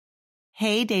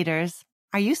Hey daters,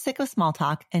 are you sick of small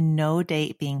talk and no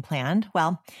date being planned?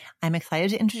 Well, I'm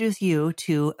excited to introduce you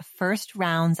to First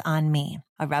Rounds on Me,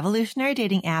 a revolutionary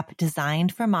dating app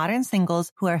designed for modern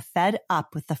singles who are fed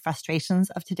up with the frustrations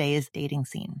of today's dating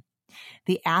scene.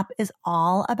 The app is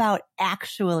all about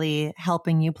actually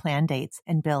helping you plan dates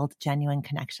and build genuine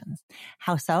connections.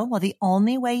 How so? Well, the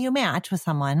only way you match with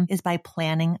someone is by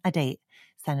planning a date.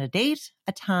 Send a date,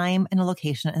 a time, and a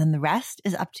location, and then the rest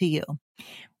is up to you.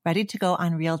 Ready to go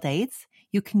on real dates?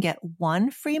 You can get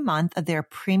 1 free month of their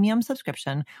premium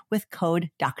subscription with code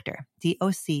DOCTOR,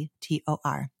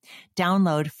 DOCTOR.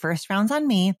 Download First Rounds on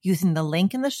Me using the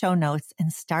link in the show notes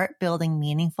and start building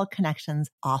meaningful connections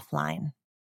offline.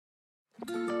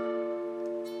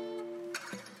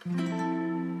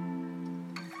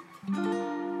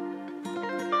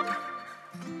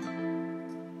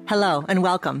 Hello and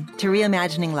welcome to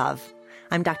Reimagining Love.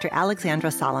 I'm Dr. Alexandra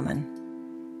Solomon.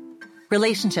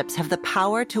 Relationships have the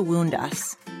power to wound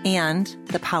us and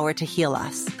the power to heal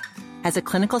us. As a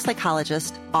clinical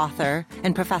psychologist, author,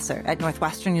 and professor at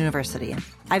Northwestern University,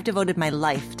 I've devoted my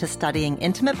life to studying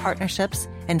intimate partnerships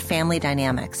and family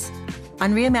dynamics.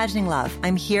 On Reimagining Love,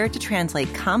 I'm here to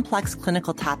translate complex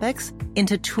clinical topics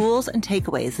into tools and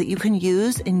takeaways that you can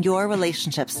use in your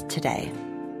relationships today.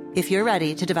 If you're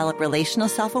ready to develop relational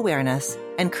self-awareness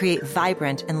and create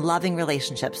vibrant and loving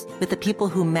relationships with the people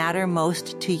who matter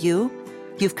most to you,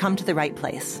 you've come to the right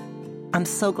place. I'm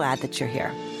so glad that you're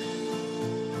here.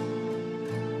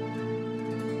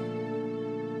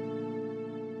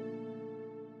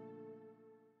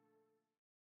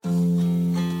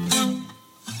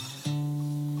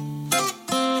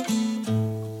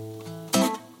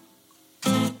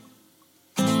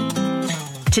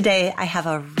 Today, I have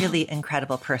a really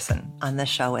incredible person on the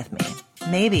show with me.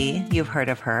 Maybe you've heard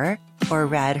of her or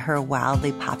read her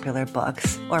wildly popular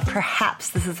books, or perhaps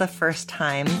this is the first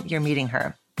time you're meeting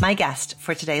her. My guest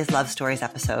for today's Love Stories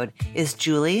episode is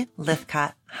Julie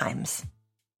Lythcott-Haims.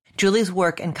 Julie's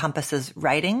work encompasses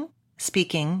writing,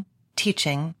 speaking,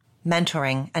 teaching,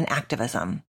 mentoring, and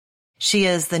activism. She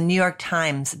is the New York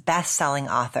Times best-selling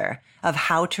author of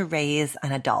How to Raise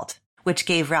an Adult, which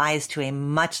gave rise to a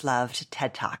much-loved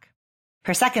TED Talk.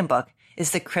 Her second book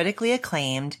is the critically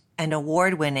acclaimed and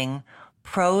award-winning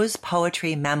prose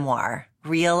poetry memoir,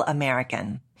 Real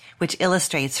American, which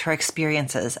illustrates her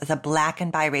experiences as a Black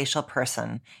and biracial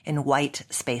person in white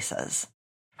spaces.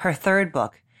 Her third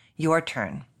book, Your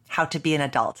Turn, How to Be an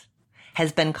Adult,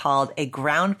 has been called a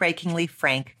groundbreakingly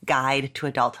frank guide to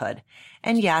adulthood.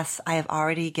 And yes, I have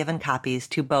already given copies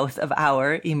to both of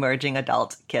our emerging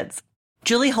adult kids.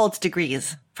 Julie holds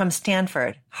degrees from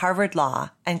Stanford, Harvard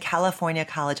Law, and California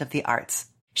College of the Arts.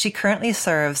 She currently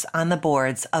serves on the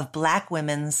boards of Black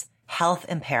Women's Health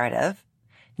Imperative,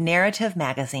 Narrative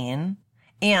Magazine,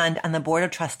 and on the board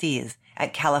of trustees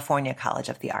at California College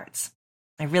of the Arts.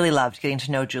 I really loved getting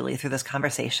to know Julie through this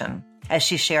conversation as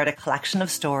she shared a collection of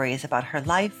stories about her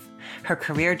life, her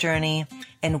career journey,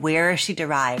 and where she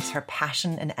derives her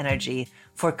passion and energy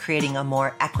for creating a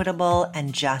more equitable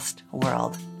and just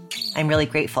world. I'm really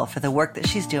grateful for the work that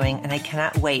she's doing, and I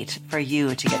cannot wait for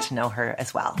you to get to know her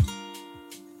as well.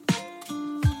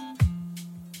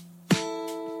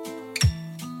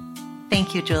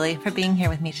 Thank you, Julie, for being here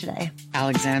with me today.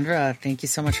 Alexandra, thank you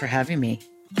so much for having me.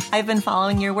 I've been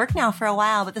following your work now for a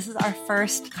while, but this is our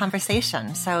first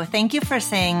conversation. So thank you for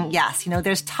saying yes. You know,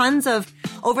 there's tons of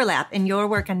overlap in your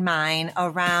work and mine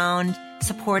around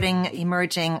supporting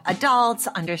emerging adults,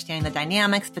 understanding the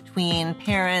dynamics between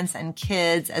parents and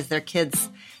kids as their kids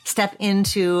step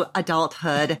into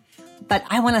adulthood. But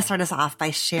I want to start us off by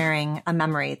sharing a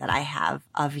memory that I have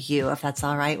of you, if that's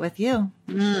all right with you.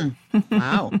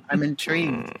 Wow, I'm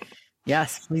intrigued.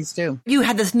 Yes, please do. You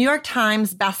had this New York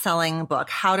Times best-selling book,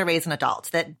 How to Raise an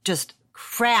Adult, that just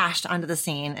crashed onto the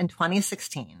scene in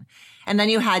 2016. And then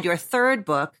you had your third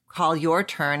book called Your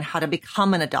Turn, How to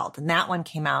Become an Adult. And that one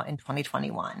came out in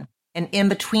 2021. And in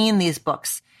between these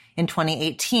books, in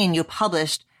 2018, you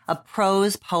published a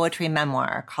prose poetry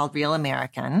memoir called Real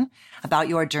American about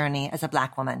your journey as a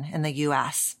Black woman in the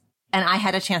U.S. And I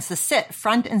had a chance to sit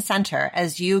front and center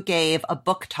as you gave a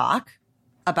book talk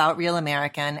about Real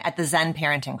American at the Zen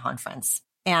Parenting Conference.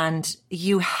 And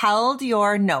you held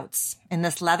your notes in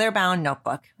this leather-bound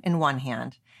notebook in one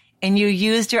hand, and you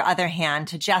used your other hand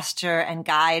to gesture and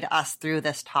guide us through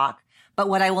this talk. But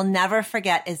what I will never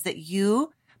forget is that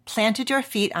you planted your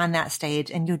feet on that stage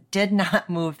and you did not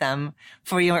move them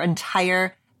for your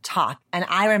entire talk. And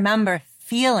I remember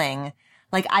feeling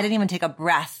like I didn't even take a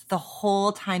breath the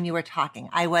whole time you were talking.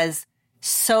 I was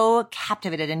so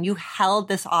captivated, and you held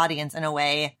this audience in a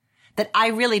way that I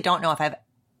really don't know if I've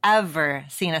ever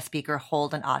seen a speaker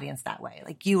hold an audience that way.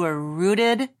 Like, you were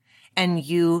rooted and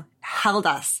you held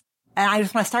us. And I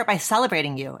just want to start by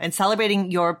celebrating you and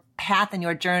celebrating your path and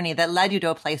your journey that led you to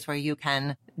a place where you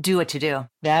can do what you do.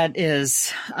 That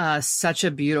is such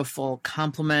a beautiful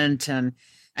compliment, and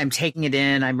I'm taking it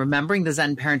in. I'm remembering the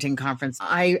Zen Parenting Conference.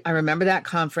 I remember that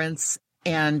conference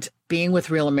and being with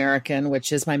Real American,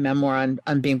 which is my memoir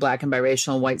on being Black and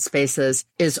biracial in white spaces,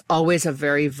 is always a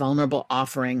very vulnerable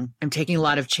offering. I'm taking a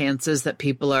lot of chances that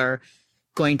people are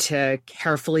going to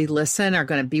carefully listen, are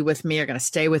going to be with me, are going to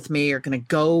stay with me, are going to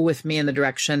go with me in the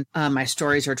direction my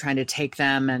stories are trying to take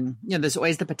them. And, there's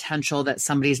always the potential that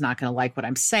somebody's not going to like what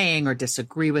I'm saying or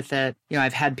disagree with it.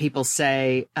 I've had people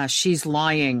say, she's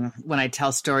lying when I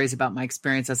tell stories about my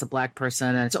experience as a Black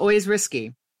person. And it's always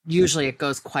risky. Usually it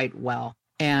goes quite well.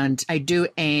 And I do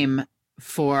aim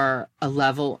for a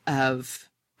level of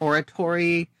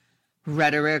oratory,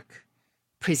 rhetoric,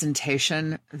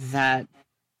 presentation that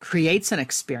creates an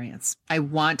experience. I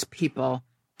want people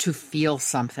to feel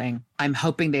something. I'm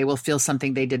hoping they will feel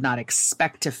something they did not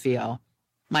expect to feel.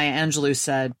 Maya Angelou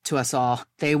said to us all,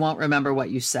 they won't remember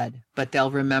what you said, but they'll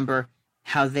remember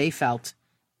how they felt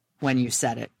when you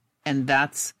said it. And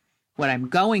that's what I'm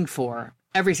going for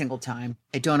every single time.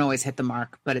 I don't always hit the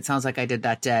mark, but it sounds like I did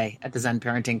that day at the Zen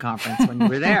Parenting Conference when you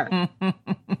were there.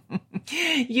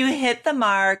 You hit the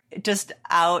mark just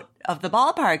out of the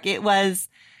ballpark. It was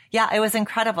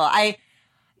incredible.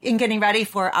 In getting ready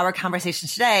for our conversation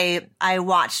today, I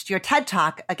watched your TED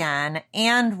Talk again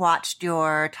and watched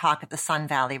your talk at the Sun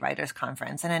Valley Writers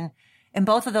Conference. And in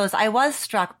both of those, I was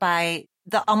struck by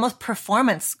the almost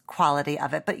performance quality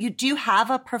of it. But do you have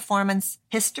a performance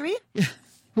history?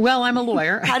 Well, I'm a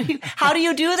lawyer. How do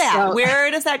you do that?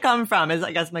 Where does that come from is,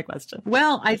 I guess, my question.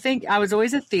 Well, I think I was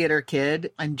always a theater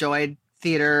kid. I enjoyed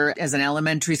theater as an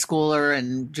elementary schooler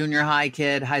and junior high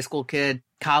kid, high school kid,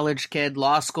 college kid,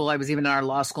 law school. I was even in our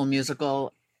law school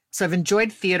musical. So I've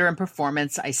enjoyed theater and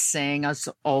performance. I sang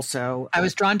also. I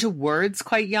was drawn to words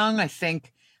quite young. I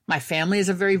think my family is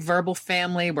a very verbal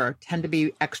family. We tend to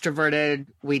be extroverted.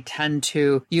 We tend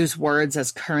to use words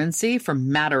as currency for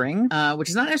mattering, which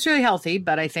is not necessarily healthy,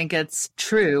 but I think it's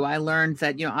true. I learned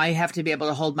that, I have to be able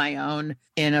to hold my own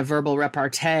in a verbal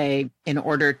repartee in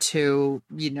order to,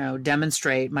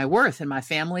 demonstrate my worth in my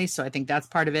family. So I think that's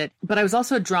part of it. But I was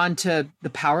also drawn to the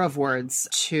power of words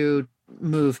to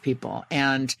move people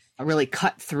and really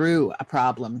cut through a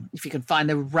problem. If you can find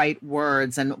the right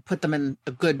words and put them in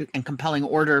a good and compelling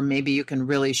order, maybe you can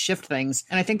really shift things.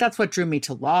 And I think that's what drew me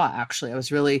to law, actually. I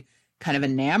was really kind of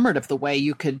enamored of the way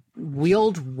you could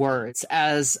wield words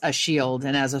as a shield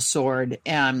and as a sword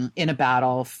in a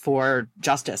battle for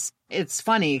justice. It's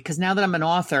funny because now that I'm an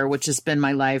author, which has been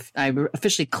my life, I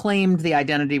officially claimed the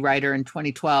identity writer in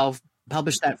 2012,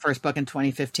 published that first book in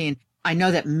 2015. I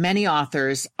know that many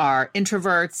authors are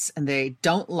introverts and they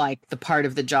don't like the part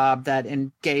of the job that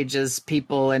engages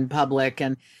people in public.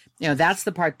 And, that's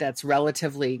the part that's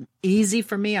relatively easy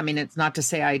for me. I mean, it's not to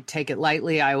say I take it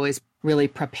lightly. I always really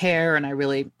prepare and I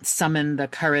really summon the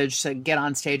courage to get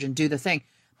on stage and do the thing.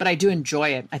 But I do enjoy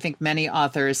it. I think many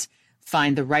authors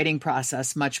find the writing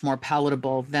process much more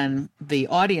palatable than the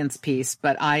audience piece,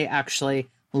 but I actually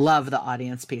love the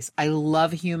audience piece. I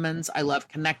love humans. I love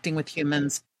connecting with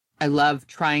humans. I love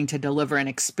trying to deliver an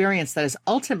experience that is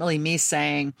ultimately me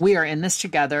saying, we are in this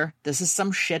together. This is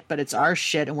some shit, but it's our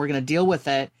shit and we're going to deal with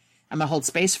it. I'm going to hold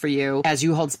space for you as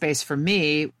you hold space for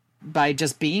me by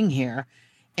just being here.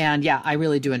 And yeah, I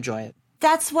really do enjoy it.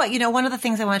 That's what, one of the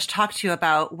things I wanted to talk to you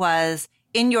about was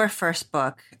in your first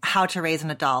book, How to Raise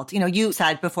an Adult. You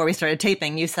said before we started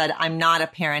taping, you said, I'm not a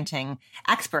parenting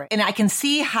expert. And I can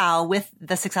see how with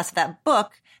the success of that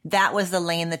book, that was the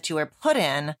lane that you were put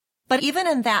in. But even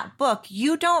in that book,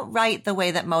 you don't write the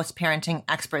way that most parenting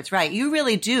experts write. You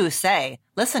really do say,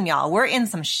 listen, y'all, we're in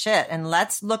some shit and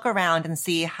let's look around and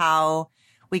see how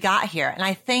we got here. And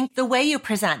I think the way you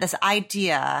present this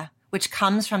idea, which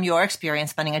comes from your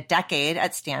experience spending a decade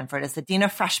at Stanford as the dean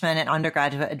of freshmen and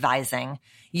undergraduate advising,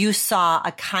 you saw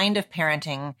a kind of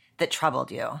parenting that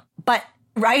troubled you. But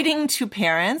writing to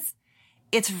parents,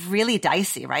 it's really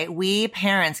dicey, right? We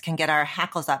parents can get our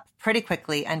hackles up pretty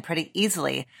quickly and pretty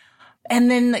easily.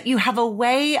 And then you have a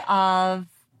way of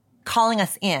calling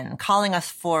us in, calling us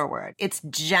forward. It's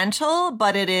gentle,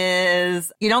 but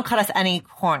you don't cut us any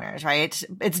corners, right?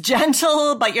 It's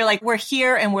gentle, but you're like, we're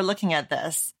here and we're looking at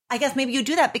this. I guess maybe you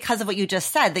do that because of what you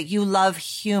just said, that you love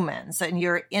humans and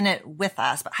you're in it with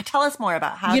us. But tell us more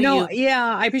about how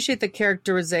Yeah, I appreciate the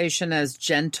characterization as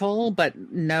gentle, but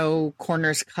no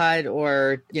corners cut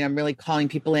or, really calling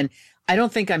people in. I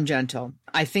don't think I'm gentle.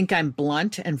 I think I'm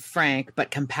blunt and frank,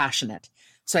 but compassionate.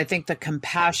 So I think the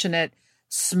compassionate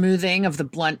smoothing of the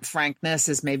blunt frankness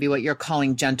is maybe what you're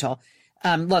calling gentle.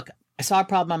 Look, I saw a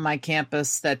problem on my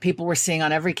campus that people were seeing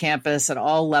on every campus at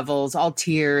all levels, all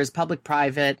tiers, public,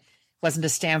 private. It wasn't a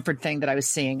Stanford thing that I was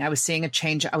seeing. I was seeing a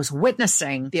change. I was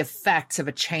witnessing the effects of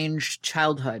a changed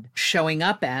childhood showing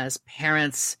up as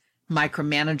parents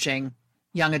micromanaging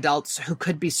young adults who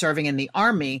could be serving in the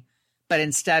Army, but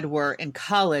instead were in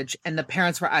college, and the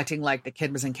parents were acting like the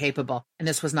kid was incapable. And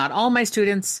this was not all my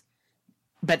students,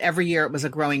 but every year it was a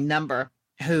growing number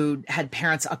who had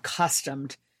parents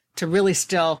accustomed to really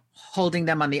still holding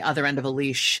them on the other end of a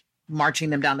leash,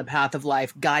 marching them down the path of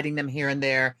life, guiding them here and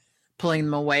there, pulling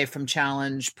them away from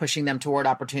challenge, pushing them toward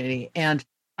opportunity. And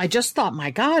I just thought,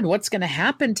 my God, what's going to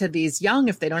happen to these young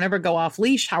if they don't ever go off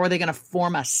leash? How are they going to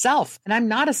form a self? And I'm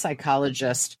not a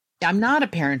psychologist. I'm not a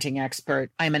parenting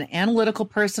expert. I'm an analytical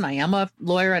person. I am a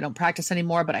lawyer. I don't practice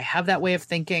anymore, but I have that way of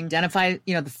thinking. Identify,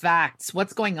 the facts.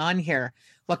 What's going on here?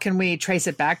 What can we trace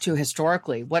it back to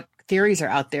historically? What theories are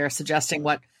out there suggesting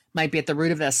what might be at the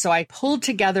root of this? So I pulled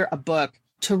together a book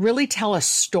to really tell a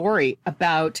story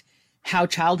about how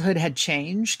childhood had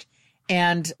changed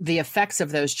and the effects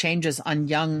of those changes on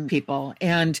young people.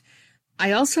 And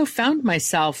I also found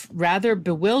myself rather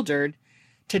bewildered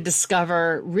to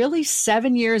discover really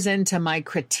 7 years into my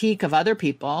critique of other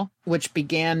people, which I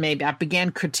began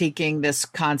critiquing this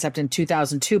concept in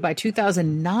 2002. By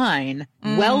 2009,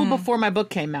 well before my book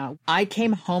came out, I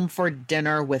came home for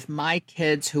dinner with my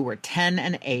kids who were 10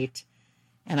 and 8,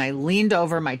 and I leaned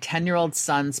over my 10-year-old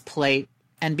son's plate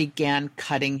and began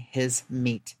cutting his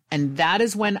meat. And that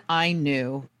is when I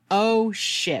knew, oh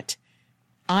shit,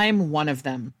 I'm one of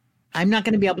them. I'm not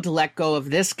going to be able to let go of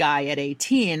this guy at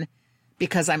 18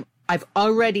 because I've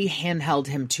already handheld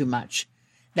him too much.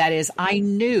 That is, I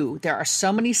knew there are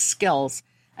so many skills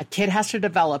a kid has to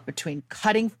develop between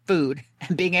cutting food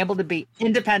and being able to be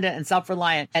independent and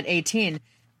self-reliant at 18.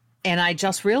 And I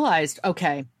just realized,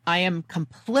 okay, I am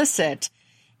complicit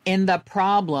in the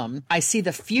problem. I see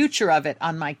the future of it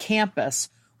on my campus.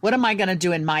 What am I going to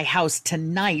do in my house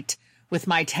tonight with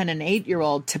my 10 and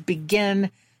 8-year-old to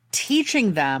begin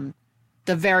teaching them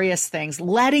the various things,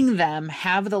 letting them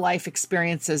have the life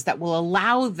experiences that will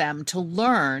allow them to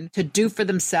learn, to do for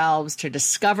themselves, to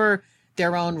discover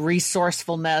their own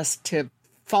resourcefulness, to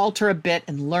falter a bit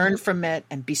and learn from it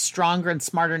and be stronger and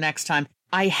smarter next time.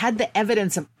 I had the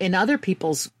evidence in other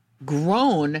people's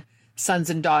grown sons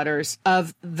and daughters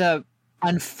of the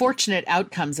unfortunate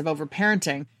outcomes of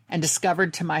overparenting and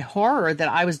discovered to my horror that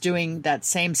I was doing that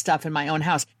same stuff in my own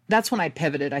house. That's when I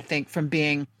pivoted, I think, from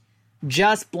being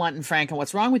just blunt and frank and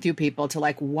what's wrong with you people to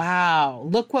like, wow,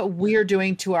 look what we're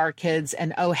doing to our kids.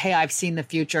 And oh, hey, I've seen the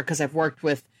future because I've worked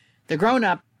with the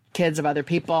grown-up kids of other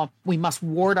people. We must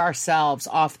ward ourselves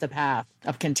off the path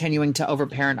of continuing to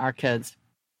overparent our kids.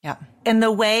 Yeah. And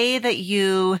the way that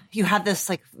you have this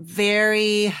like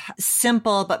very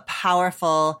simple but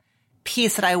powerful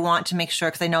piece that I want to make sure,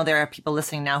 because I know there are people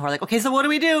listening now who are like, okay, so what do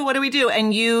we do? What do we do?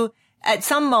 And you at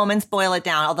some moments boil it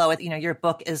down, although your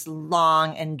book is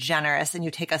long and generous and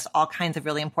you take us all kinds of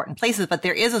really important places, but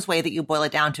there is this way that you boil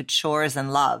it down to chores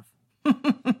and love.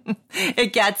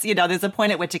 It gets, there's a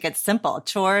point at which it gets simple.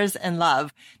 Chores and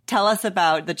love. Tell us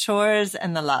about the chores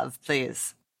and the love,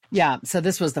 please. Yeah. So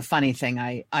this was the funny thing.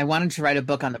 I wanted to write a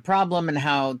book on the problem and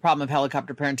how the problem of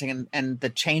helicopter parenting and the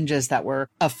changes that were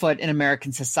afoot in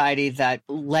American society that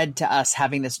led to us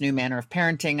having this new manner of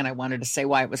parenting. And I wanted to say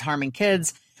why it was harming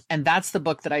kids. And that's the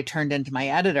book that I turned into my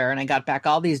editor. And I got back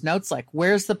all these notes like,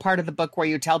 where's the part of the book where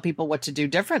you tell people what to do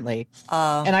differently?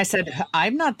 And I said,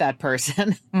 I'm not that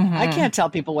person. Mm-hmm. I can't tell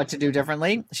people what to do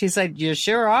differently. She said, you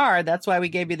sure are. That's why we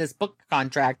gave you this book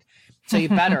contract. So you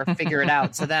better figure it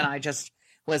out. So then I just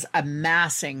was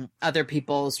amassing other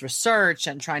people's research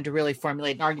and trying to really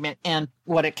formulate an argument. And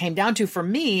what it came down to for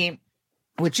me,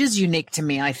 which is unique to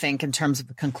me, I think, in terms of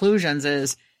the conclusions,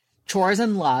 is chores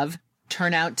and love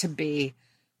turn out to be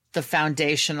the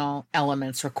foundational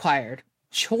elements required.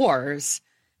 Chores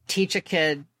teach a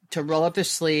kid to roll up their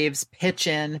sleeves, pitch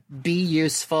in, be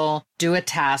useful, do a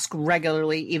task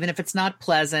regularly, even if it's not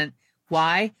pleasant.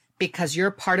 Why? Because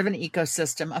you're part of an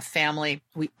ecosystem, a family.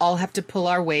 We all have to pull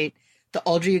our weight. The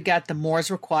older you get, the more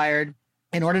is required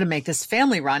in order to make this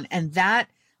family run. And that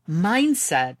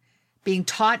mindset, being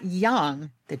taught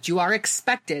young that you are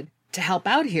expected to help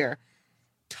out here,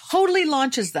 totally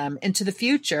launches them into the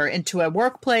future, into a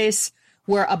workplace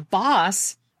where a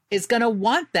boss is going to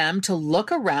want them to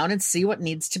look around and see what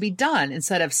needs to be done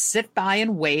instead of sit by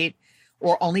and wait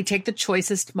or only take the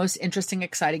choicest, most interesting,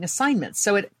 exciting assignments.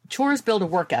 So chores build a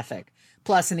work ethic.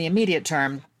 Plus, in the immediate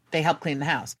term, they help clean the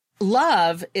house.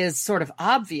 Love is sort of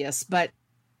obvious, but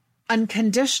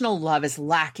unconditional love is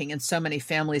lacking in so many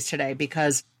families today,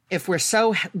 because if we're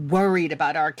so worried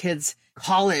about our kids'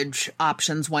 college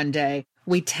options one day,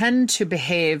 we tend to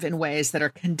behave in ways that are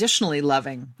conditionally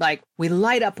loving. Like we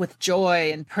light up with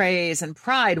joy and praise and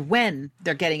pride when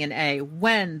they're getting an A,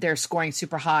 when they're scoring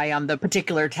super high on the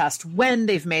particular test, when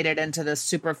they've made it into this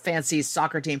super fancy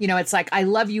soccer team. It's like, I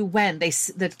love you when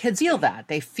the kids feel that.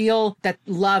 They feel that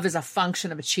love is a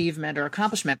function of achievement or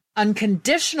accomplishment.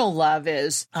 Unconditional love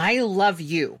is, I love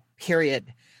you,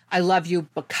 period. I love you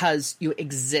because you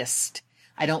exist.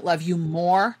 I don't love you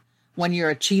more when you're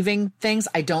achieving things.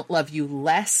 I don't love you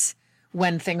less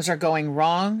when things are going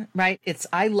wrong, right? It's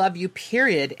I love you,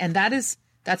 period. And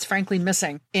that's frankly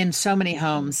missing in so many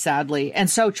homes, sadly. And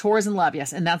so chores and love,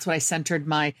 yes. And that's what I centered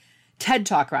my TED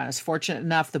Talk around. I was fortunate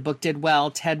enough. The book did well.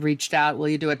 TED reached out. Will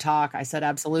you do a talk? I said,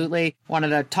 absolutely. Wanted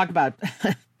to talk about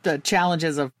the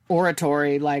challenges of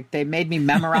oratory. Like they made me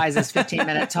memorize this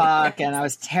 15-minute talk and I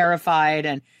was terrified.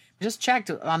 And just checked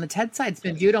on the TED site. It's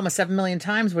been viewed almost 7 million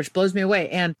times, which blows me away.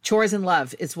 And chores and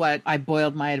love is what I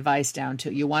boiled my advice down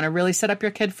to. You want to really set up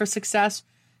your kid for success?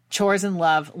 Chores and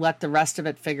love, let the rest of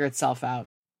it figure itself out.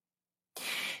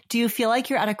 Do you feel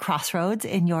like you're at a crossroads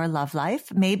in your love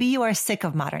life? Maybe you are sick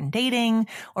of modern dating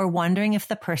or wondering if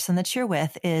the person that you're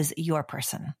with is your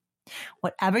person.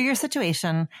 Whatever your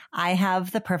situation, I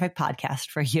have the perfect podcast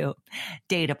for you.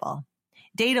 Dateable.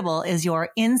 Dateable is your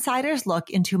insider's look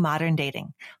into modern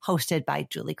dating, hosted by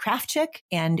Julie Lythcott-Haims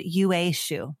and Yue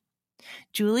Xu.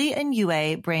 Julie and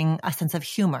Yue bring a sense of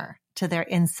humor to their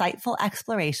insightful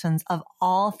explorations of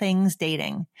all things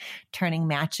dating, turning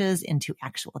matches into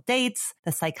actual dates,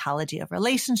 the psychology of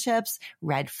relationships,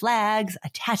 red flags,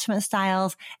 attachment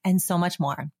styles, and so much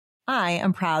more. I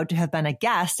am proud to have been a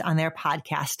guest on their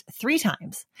podcast 3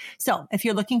 times. So if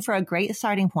you're looking for a great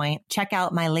starting point, check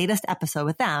out my latest episode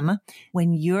with them,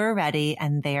 When You're Ready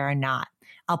and They're Not.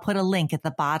 I'll put a link at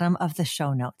the bottom of the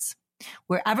show notes.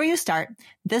 Wherever you start,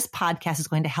 this podcast is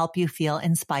going to help you feel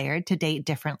inspired to date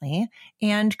differently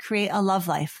and create a love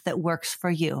life that works for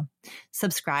you.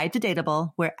 Subscribe to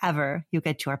Dateable wherever you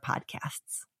get your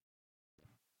podcasts.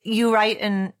 You write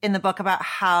in the book about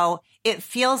how it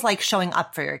feels like showing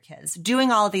up for your kids,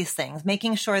 doing all these things,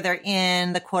 making sure they're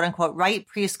in the quote unquote right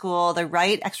preschool, the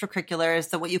right extracurriculars,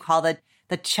 the what you call the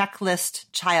checklist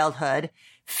childhood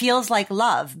feels like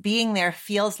love. Being there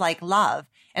feels like love.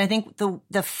 And I think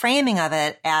the framing of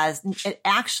it as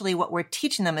actually what we're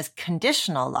teaching them is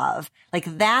conditional love. Like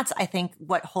that's, I think,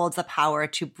 what holds the power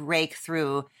to break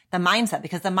through the mindset,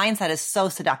 because the mindset is so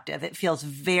seductive. It feels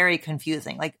very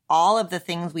confusing. Like all of the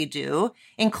things we do,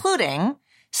 including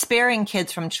sparing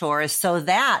kids from chores so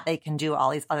that they can do all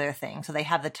these other things. So they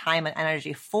have the time and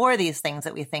energy for these things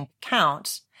that we think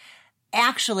count,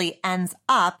 actually ends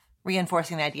up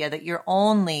reinforcing the idea that you're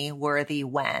only worthy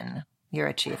when you're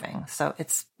achieving. So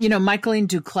it's, Michaeline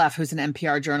Duclef, who's an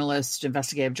NPR journalist,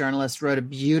 investigative journalist, wrote a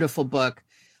beautiful book,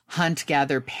 Hunt,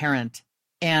 Gather, Parent.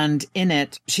 And in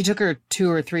it, she took her 2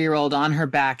 or 3-year-old on her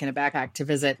back in a backpack to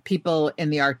visit people in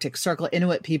the Arctic Circle,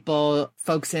 Inuit people,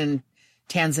 folks in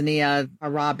Tanzania,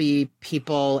 Arabi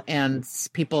people, and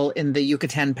people in the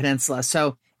Yucatan Peninsula.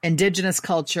 So indigenous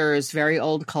cultures, very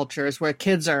old cultures where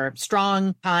kids are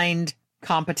strong, kind,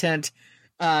 competent,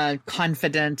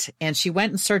 confident. And she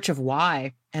went in search of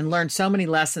why and learned so many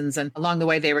lessons. And along the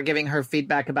way, they were giving her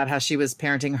feedback about how she was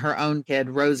parenting her own kid,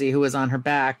 Rosie, who was on her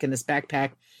back in this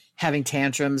backpack, having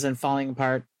tantrums and falling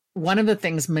apart. One of the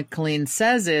things Micheline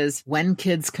says is when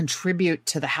kids contribute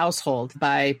to the household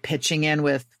by pitching in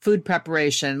with food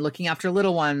preparation, looking after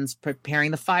little ones, preparing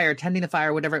the fire, tending the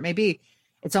fire, whatever it may be,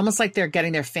 it's almost like they're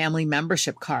getting their family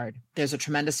membership card. There's a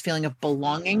tremendous feeling of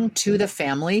belonging to the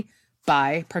family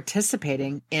by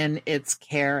participating in its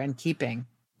care and keeping.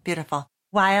 beautiful.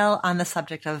 While on the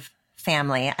subject of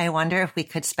family, I wonder if we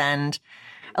could spend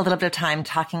a little bit of time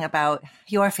talking about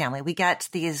your family. We get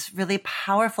these really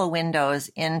powerful windows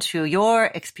into your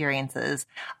experiences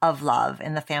of love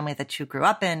in the family that you grew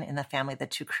up in the family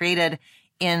that you created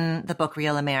in the book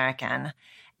Real American.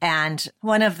 And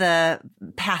one of the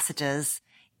passages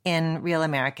in Real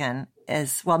American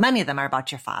is, well, many of them are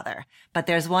about your father, but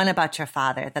there's one about your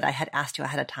father that I had asked you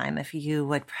ahead of time if you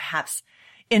would perhaps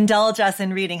indulge us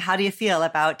in reading. How do you feel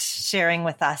about sharing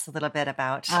with us a little bit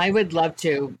about? I would love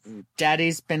to.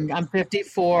 I'm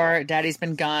 54. Daddy's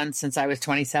been gone since I was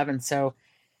 27. So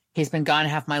he's been gone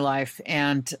half my life.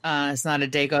 And it's not a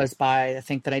day goes by, I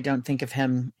think, that I don't think of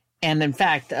him. And in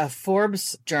fact, a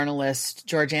Forbes journalist,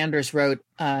 George Anders, wrote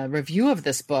a review of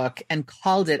this book and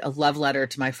called it a love letter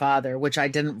to my father, which I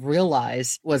didn't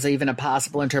realize was even a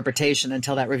possible interpretation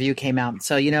until that review came out.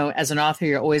 So, as an author,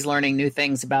 you're always learning new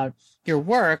things about your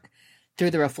work. through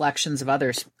the reflections of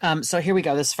others. So here we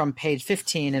go. This is from page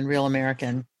 15 in Real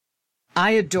American.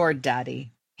 I adored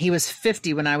Daddy. He was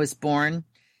 50 when I was born,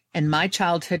 and my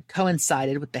childhood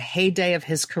coincided with the heyday of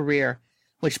his career,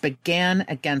 which began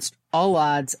against all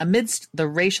odds amidst the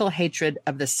racial hatred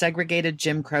of the segregated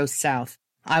Jim Crow South.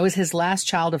 I was his last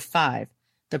child of 5,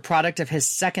 the product of his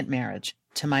second marriage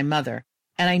to my mother,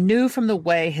 and I knew from the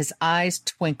way his eyes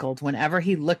twinkled whenever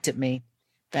he looked at me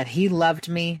that he loved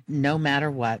me no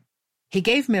matter what. He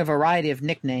gave me a variety of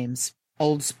nicknames,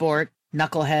 Old Sport,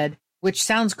 Knucklehead, which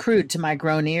sounds crude to my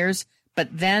grown ears, but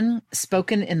then,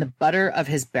 spoken in the butter of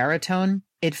his baritone,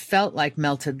 it felt like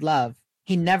melted love.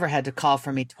 He never had to call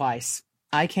for me twice.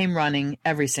 I came running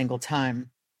every single time.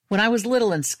 When I was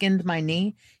little and skinned my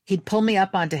knee, he'd pull me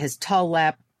up onto his tall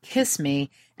lap, kiss me,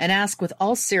 and ask with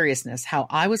all seriousness how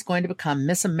I was going to become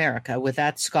Miss America with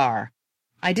that scar.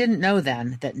 I didn't know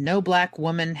then that no black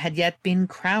woman had yet been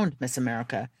crowned Miss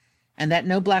America, and that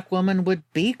no black woman would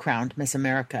be crowned Miss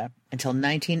America until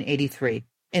 1983.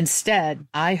 Instead,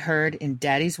 I heard in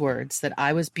Daddy's words that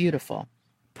I was beautiful,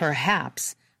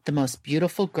 perhaps the most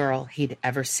beautiful girl he'd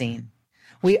ever seen.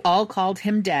 We all called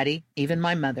him Daddy, even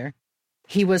my mother.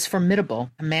 He was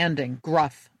formidable, commanding,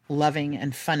 gruff, loving,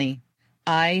 and funny.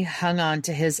 I hung on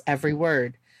to his every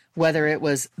word, whether it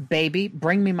was, "Baby,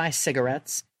 bring me my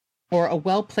cigarettes," or a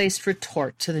well-placed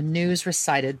retort to the news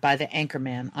recited by the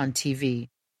anchorman on TV.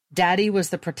 Daddy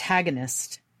was the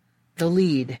protagonist, the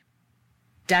lead.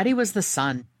 Daddy was the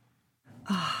son.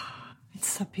 Oh, it's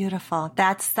so beautiful.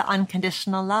 That's the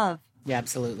unconditional love. Yeah,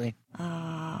 absolutely.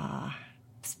 Ah,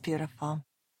 it's beautiful.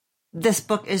 This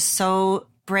book is so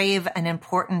brave and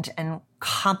important and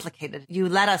complicated. You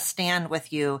let us stand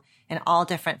with you in all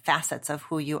different facets of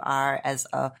who you are as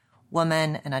a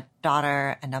woman and a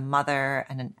daughter and a mother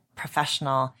and a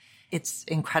professional. It's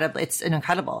incredible. It's an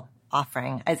incredible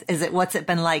offering. What's it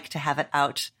been like to have it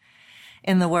out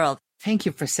in the world? Thank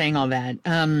you for saying all that.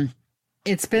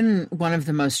 It's been one of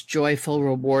the most joyful,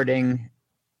 rewarding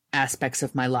aspects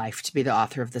of my life to be the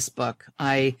author of this book.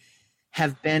 I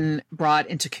have been brought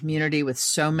into community with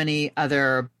so many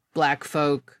other Black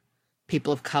folk,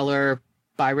 people of color,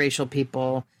 biracial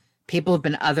people. People have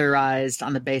been otherized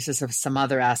on the basis of some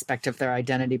other aspect of their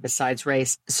identity besides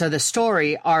race. So the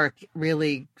story arc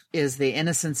really is the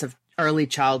innocence of early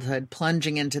childhood,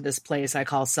 plunging into this place I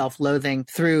call self-loathing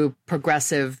through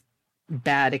progressive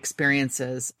bad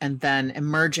experiences, and then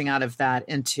emerging out of that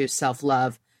into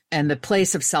self-love. And the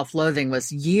place of self-loathing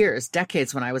was years,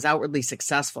 decades when I was outwardly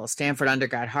successful, Stanford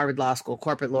undergrad, Harvard Law School,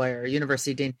 corporate lawyer,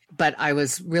 university dean. But I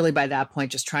was really by that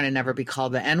point just trying to never be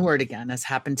called the N-word again, as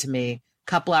happened to me a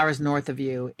couple hours north of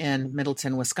you in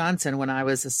Middleton, Wisconsin, when I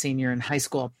was a senior in high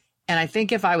school. And I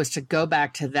think if I was to go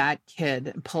back to that kid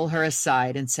and pull her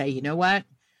aside and say, you know what?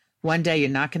 One day you're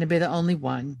not going to be the only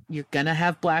one. You're going to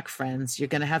have Black friends. You're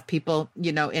going to have people,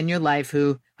 in your life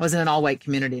who, I was in an all-white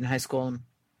community in high school.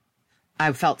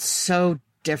 I felt so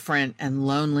different and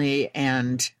lonely,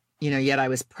 and, yet I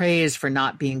was praised for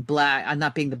not being Black,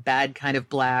 not being the bad kind of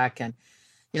Black. And,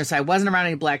 so I wasn't around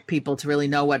any Black people to really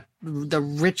know what the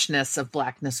richness of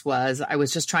Blackness was. I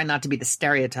was just trying not to be the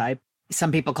stereotype.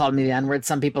 Some people called me the N-word.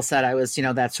 Some people said I was,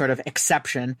 that sort of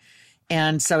exception.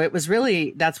 And so it was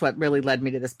really, that's what really led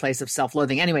me to this place of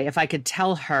self-loathing. Anyway, if I could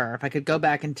tell her, if I could go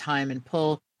back in time and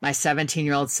pull my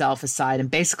 17-year-old self aside and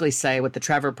basically say what the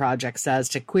Trevor Project says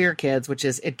to queer kids, which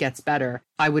is it gets better,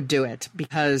 I would do it,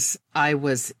 because I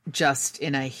was just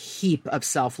in a heap of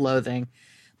self-loathing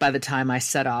by the time I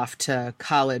set off to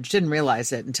college. Didn't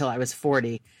realize it until I was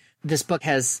 40. This book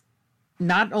has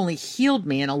not only healed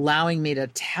me and allowing me to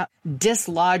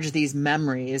dislodge these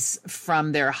memories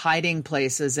from their hiding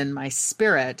places in my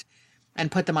spirit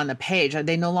and put them on the page.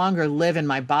 They no longer live in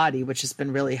my body, which has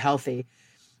been really healthy.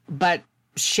 But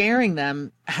sharing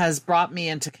them has brought me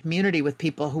into community with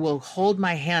people who will hold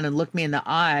my hand and look me in the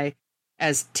eye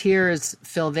as tears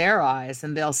fill their eyes.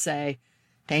 And they'll say,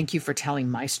 thank you for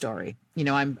telling my story.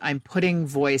 I'm putting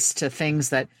voice to things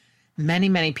that many,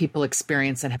 many people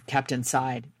experience and have kept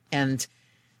inside. And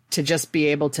to just be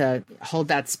able to hold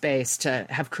that space, to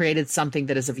have created something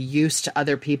that is of use to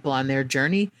other people on their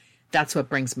journey, that's what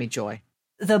brings me joy.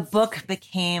 The book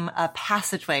became a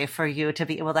passageway for you to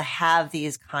be able to have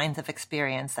these kinds of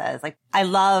experiences. Like, I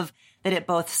love that it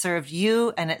both served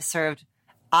you and it served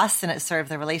us and it served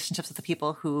the relationships with the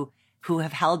people who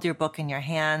have held your book in your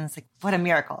hands. Like, what a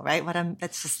miracle, right?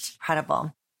 That's just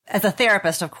incredible. As a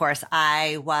therapist, of course,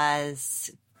 I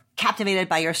was captivated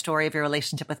by your story of your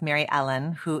relationship with Mary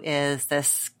Ellen, who is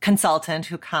this consultant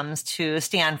who comes to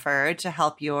Stanford to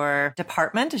help your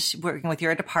department, working with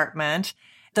your department.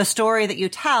 The story that you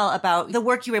tell about the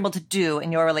work you were able to do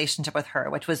in your relationship with her,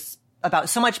 which was about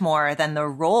so much more than the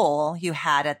role you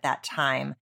had at that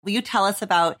time. Will you tell us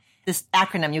about this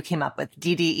acronym you came up with,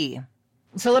 DDE?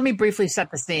 So let me briefly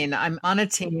set the scene. I'm on a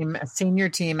team, a senior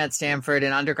team at Stanford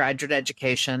in undergraduate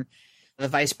education. The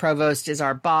vice provost is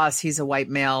our boss. He's a white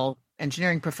male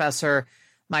engineering professor.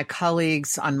 My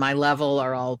colleagues on my level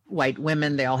are all white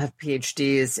women. They all have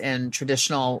PhDs in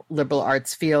traditional liberal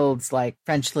arts fields like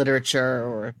French literature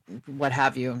or what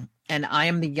have you. And I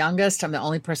am the youngest. I'm the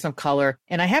only person of color.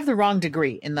 And I have the wrong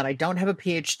degree in that I don't have a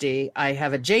PhD. I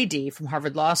have a JD from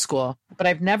Harvard Law School, but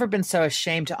I've never been so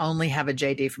ashamed to only have a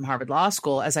JD from Harvard Law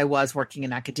School as I was working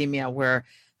in academia, where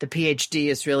the PhD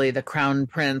is really the crown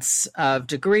prince of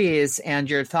degrees, and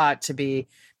you're thought to be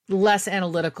less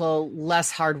analytical,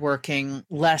 less hardworking,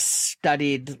 less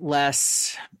studied,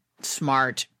 less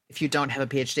smart if you don't have a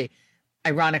PhD.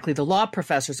 Ironically, the law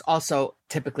professors also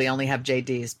typically only have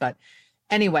JDs. But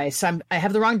anyway, so I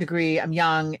have the wrong degree. I'm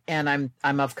young and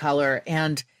I'm of color.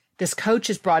 And this coach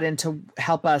is brought in to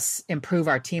help us improve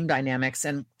our team dynamics.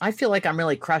 And I feel like I'm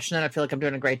really crushing it. I feel like I'm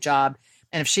doing a great job.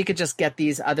 And if she could just get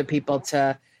these other people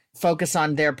to focus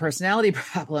on their personality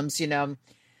problems,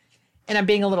 and I'm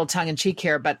being a little tongue in cheek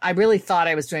here, but I really thought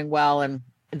I was doing well and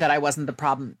that I wasn't the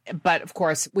problem. But of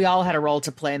course, we all had a role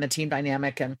to play in the team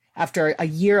dynamic. And after a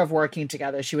year of working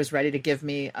together, she was ready to give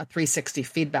me a 360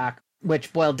 feedback,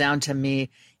 which boiled down to me,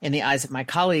 in the eyes of my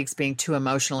colleagues, being too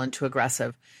emotional and too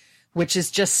aggressive, which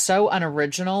is just so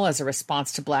unoriginal as a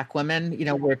response to Black women.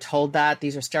 We're told that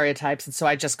these are stereotypes. And so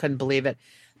I just couldn't believe it.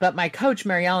 But my coach,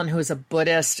 Mary Ellen, who is a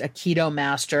Buddhist, a keto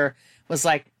master, was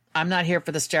like, I'm not here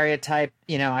for the stereotype.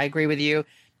 I agree with you,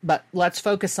 but let's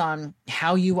focus on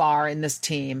how you are in this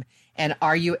team. And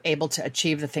are you able to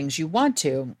achieve the things you want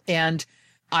to? And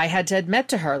I had to admit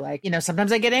to her,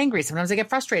 sometimes I get angry, sometimes I get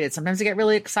frustrated, sometimes I get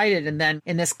really excited. And then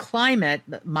in this climate,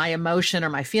 my emotion or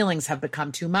my feelings have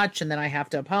become too much. And then I have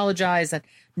to apologize. And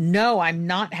no, I'm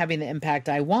not having the impact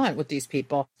I want with these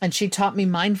people. And she taught me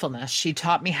mindfulness. She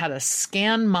taught me how to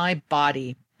scan my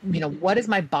body. What is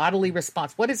my bodily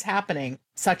response? What is happening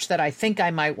such that I think I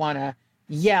might want to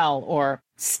yell or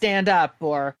stand up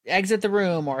or exit the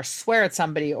room or swear at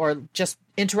somebody or just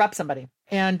interrupt somebody?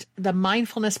 And the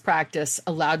mindfulness practice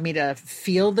allowed me to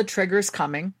feel the triggers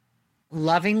coming,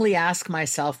 lovingly ask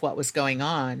myself what was going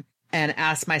on, and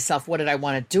ask myself, what did I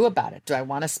want to do about it? Do I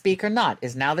want to speak or not?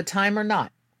 Is now the time or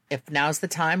not? If now's the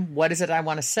time, what is it I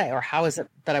want to say? Or how is it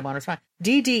that I want to respond?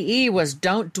 DDE was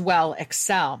don't dwell,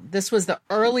 excel. This was the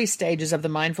early stages of the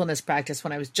mindfulness practice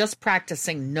when I was just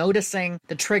practicing noticing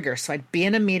the trigger. So I'd be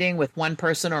in a meeting with one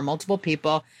person or multiple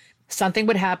people. Something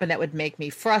would happen that would make me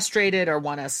frustrated or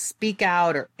want to speak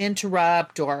out or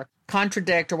interrupt or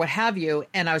contradict or what have you.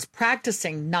 And I was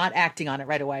practicing not acting on it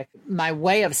right away. My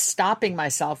way of stopping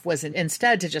myself was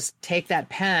instead to just take that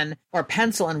pen or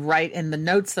pencil and write in the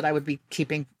notes that I would be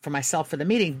keeping for myself for the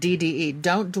meeting, DDE,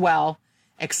 don't dwell,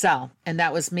 excel. And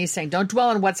that was me saying, don't dwell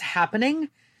on what's happening.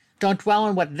 Don't dwell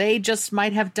on what they just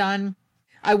might have done.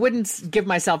 I wouldn't give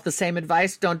myself the same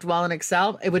advice, don't dwell and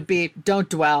excel. It would be, don't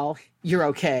dwell, you're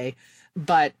okay.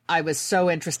 But I was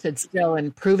so interested still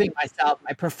in proving myself.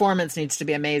 My performance needs to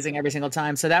be amazing every single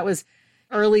time. So that was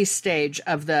early stage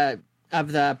of the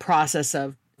process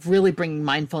of really bringing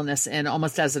mindfulness in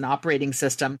almost as an operating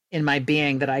system in my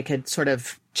being that I could sort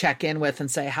of check in with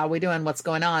and say, how are we doing? What's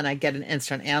going on? I get an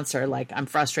instant answer like, I'm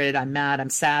frustrated, I'm mad, I'm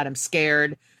sad, I'm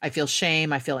scared, I feel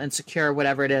shame, I feel insecure,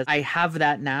 whatever it is. I have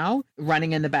that now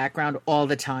running in the background all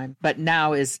the time. But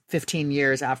now is 15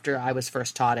 years after I was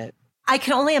first taught it. I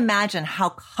can only imagine how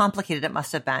complicated it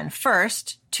must have been.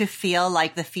 First, to feel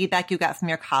like the feedback you got from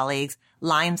your colleagues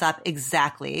lines up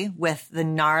exactly with the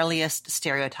gnarliest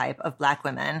stereotype of Black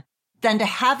women. Then to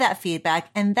have that feedback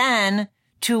and then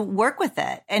to work with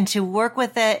it and to work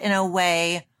with it in a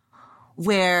way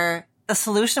where the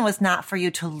solution was not for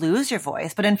you to lose your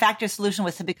voice, but in fact, your solution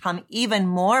was to become even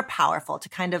more powerful, to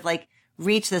kind of like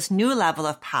reach this new level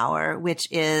of power, which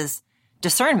is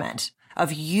discernment.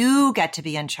 Of you get to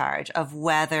be in charge of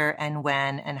whether and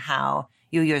when and how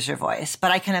you use your voice.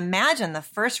 But I can imagine the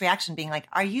first reaction being like,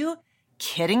 are you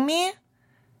kidding me?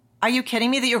 Are you kidding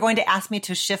me that you're going to ask me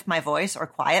to shift my voice or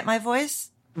quiet my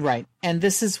voice? Right. And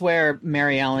this is where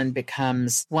Mary Ellen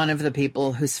becomes one of the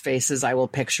people whose faces I will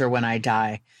picture when I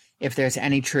die, if there's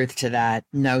any truth to that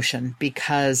notion,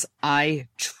 because I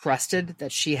trusted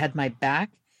that she had my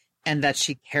back and that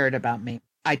she cared about me.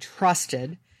 I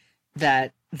trusted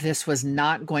that this was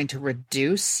not going to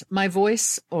reduce my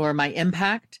voice or my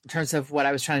impact in terms of what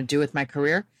I was trying to do with my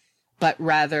career, but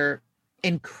rather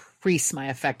increase my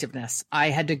effectiveness. I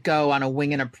had to go on a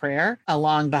wing and a prayer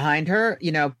along behind her,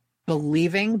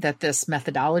 believing that this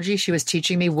methodology she was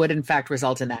teaching me would in fact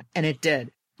result in that. And it did.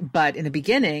 But in the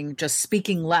beginning, just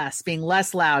speaking less, being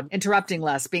less loud, interrupting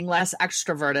less, being less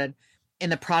extroverted in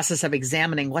the process of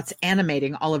examining what's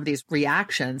animating all of these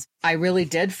reactions, I really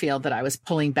did feel that I was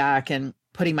pulling back and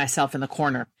putting myself in the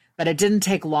corner. But it didn't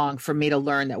take long for me to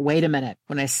learn that, wait a minute,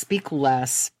 when I speak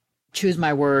less, choose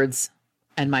my words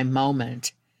and my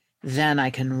moment, then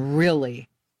I can really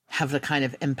have the kind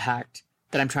of impact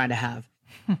that I'm trying to have.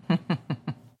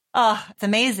 Oh, it's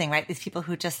amazing, right? These people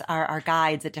who just are our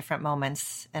guides at different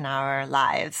moments in our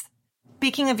lives.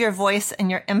 Speaking of your voice and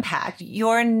your impact,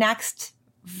 your next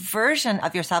version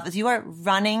of yourself is you are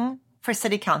running for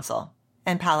city council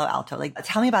in Palo Alto. Like,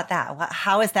 tell me about that.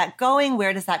 How is that going?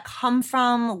 Where does that come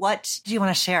from? What do you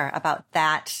want to share about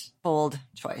that bold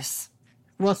choice?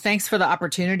 Well, thanks for the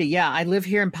opportunity. Yeah, I live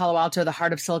here in Palo Alto, the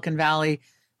heart of Silicon Valley.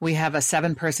 We have a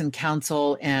 7-person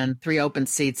council and 3 open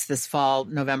seats this fall,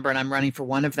 November, and I'm running for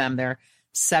one of them. There are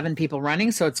 7 people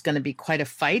running, so it's going to be quite a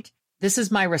fight. This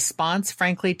is my response,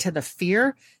 frankly, to the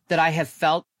fear that I have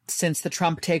felt since the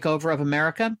Trump takeover of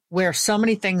America, where so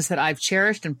many things that I've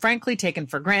cherished and frankly taken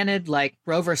for granted, like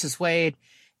Roe versus Wade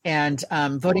and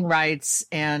voting rights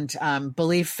and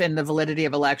belief in the validity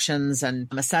of elections and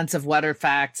a sense of what are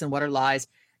facts and what are lies,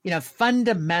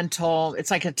 fundamental.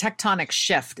 It's like a tectonic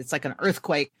shift. It's like an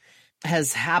earthquake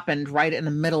has happened right in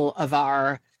the middle of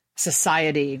our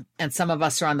society. And some of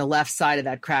us are on the left side of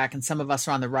that crack and some of us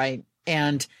are on the right.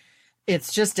 And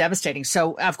it's just devastating.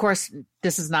 So, of course,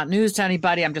 this is not news to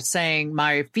anybody. I'm just saying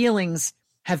my feelings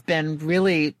have been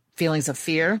really feelings of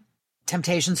fear,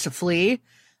 temptations to flee.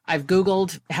 I've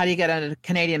Googled how do you get a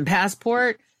Canadian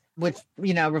passport, which,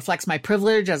 reflects my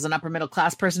privilege as an upper middle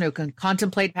class person who can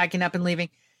contemplate packing up and leaving.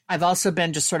 I've also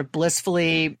been just sort of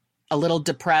blissfully a little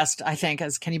depressed, I think,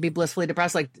 can you be blissfully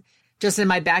depressed? Like just in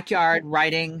my backyard,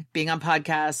 writing, being on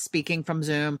podcasts, speaking from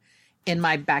Zoom in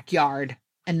my backyard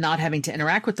and not having to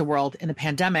interact with the world in the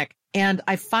pandemic. And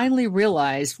I finally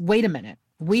realized, wait a minute,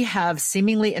 we have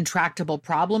seemingly intractable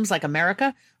problems like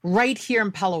America right here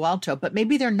in Palo Alto, but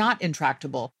maybe they're not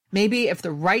intractable. Maybe if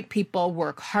the right people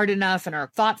work hard enough and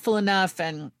are thoughtful enough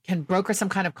and can broker some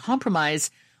kind of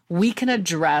compromise, we can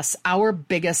address our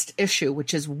biggest issue,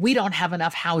 which is we don't have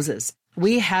enough houses.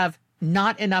 We have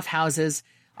not enough houses.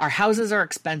 Our houses are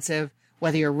expensive.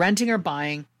 Whether you're renting or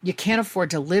buying, you can't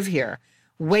afford to live here.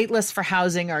 Wait lists for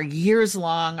housing are years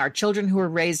long. Our children who are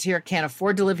raised here can't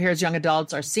afford to live here as young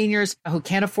adults. Our seniors who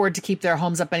can't afford to keep their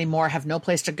homes up anymore have no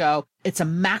place to go. It's a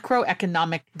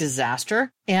macroeconomic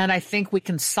disaster. And I think we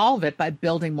can solve it by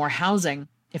building more housing,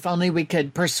 if only we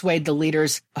could persuade the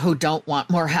leaders who don't want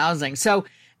more housing. So,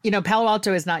 Palo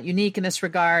Alto is not unique in this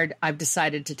regard. I've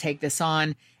decided to take this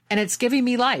on, and it's giving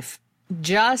me life.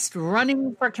 Just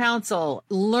running for council,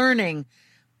 learning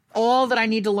all that I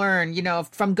need to learn,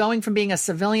 from going from being a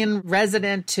civilian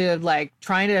resident to like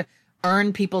trying to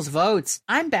earn people's votes.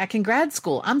 I'm back in grad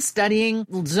school. I'm studying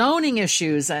zoning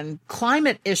issues and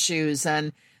climate issues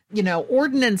and,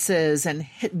 ordinances and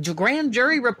grand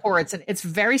jury reports. And it's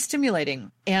very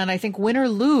stimulating. And I think win or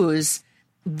lose,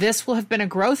 this will have been a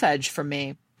growth edge for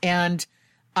me. And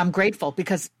I'm grateful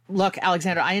because, look,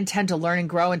 Alexandra, I intend to learn and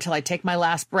grow until I take my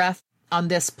last breath on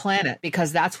this planet,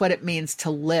 because that's what it means to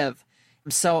live.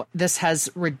 So this has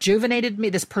rejuvenated me.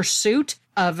 This pursuit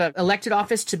of an elected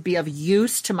office to be of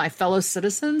use to my fellow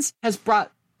citizens has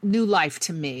brought new life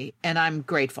to me, and I'm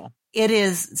grateful. It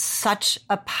is such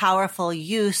a powerful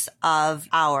use of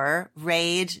our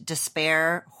rage,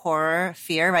 despair, horror,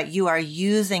 fear, right? You are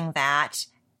using that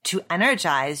to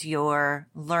energize your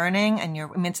learning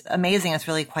and it's amazing. It's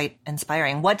really quite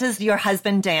inspiring. What does your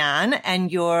husband, Dan,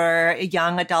 and your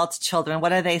young adult children,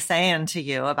 what are they saying to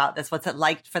you about this? What's it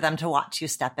like for them to watch you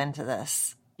step into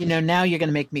this? Now you're going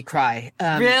to make me cry.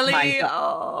 Really?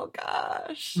 Oh,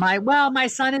 gosh. My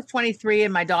son is 23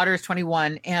 and my daughter is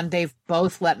 21, and they've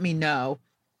both let me know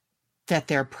that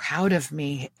they're proud of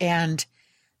me. And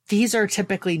these are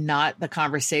typically not the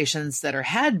conversations that are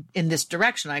had in this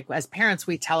direction. Like as parents,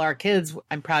 we tell our kids,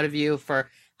 I'm proud of you for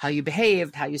how you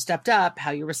behaved, how you stepped up,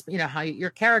 how your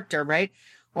character, right?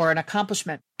 Or an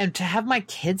accomplishment. And to have my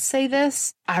kids say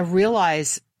this, I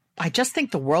realize I just think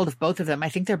the world of both of them. I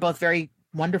think they're both very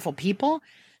wonderful people.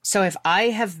 So if I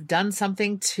have done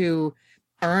something to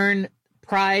earn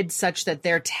pride such that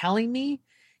they're telling me,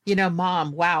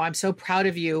 Mom, wow, I'm so proud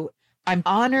of you. I'm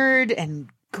honored and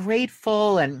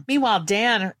grateful. And meanwhile,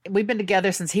 Dan, we've been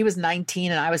together since he was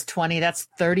 19 and I was 20. That's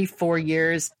 34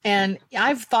 years. And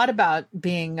I've thought about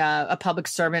being a public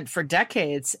servant for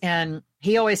decades. And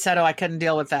he always said, I couldn't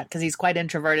deal with that because he's quite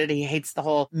introverted. He hates the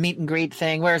whole meet and greet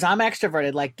thing, whereas I'm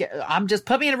extroverted. Like, I'm just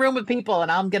put me in a room with people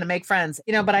and I'm going to make friends,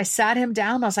 but I sat him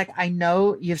down. I was like, I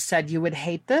know you've said you would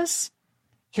hate this,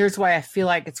 Here's why I feel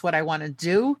like it's what I want to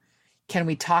do. Can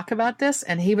we talk about this?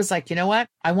 And he was like, you know what?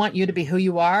 I want you to be who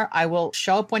you are. I will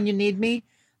show up when you need me.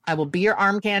 I will be your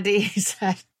arm candy, he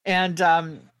said. And,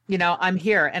 I'm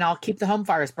here and I'll keep the home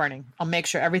fires burning. I'll make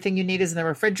sure everything you need is in the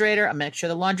refrigerator. I'll make sure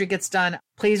the laundry gets done.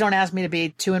 Please don't ask me to be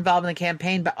too involved in the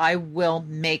campaign, but I will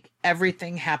make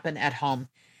everything happen at home.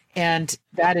 And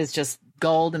that is just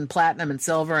gold and platinum and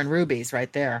silver and rubies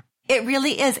right there. It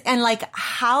really is. And like,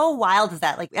 how wild is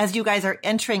that? Like, as you guys are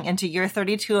entering into year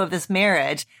 32 of this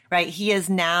marriage, right? He is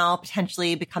now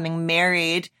potentially becoming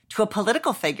married to a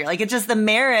political figure. Like, the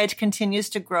marriage continues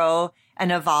to grow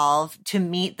and evolve to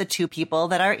meet the two people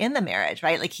that are in the marriage,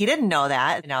 right? Like, he didn't know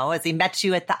that, as he met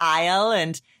you at the aisle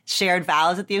and shared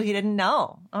vows with you, he didn't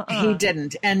know. He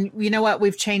didn't. And you know what?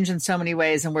 We've changed in so many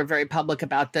ways and we're very public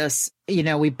about this.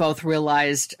 We both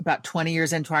realized about 20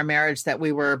 years into our marriage that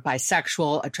we were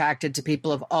bisexual, attracted to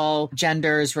people of all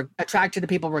genders, attracted to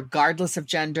people regardless of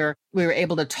gender. We were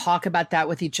able to talk about that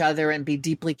with each other and be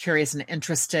deeply curious and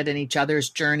interested in each other's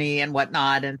journey and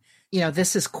whatnot. And,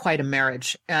 this is quite a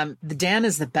marriage. The Dan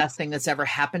is the best thing that's ever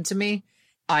happened to me.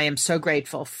 I am so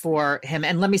grateful for him.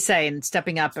 And let me say, in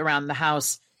stepping up around the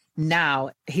house,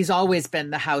 now, he's always been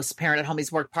the house parent at home.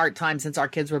 He's worked part-time since our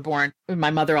kids were born.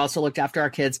 My mother also looked after our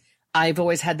kids. I've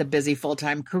always had the busy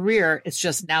full-time career. It's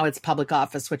just now it's public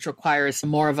office, which requires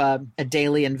more of a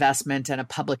daily investment and a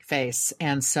public face.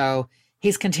 And so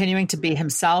he's continuing to be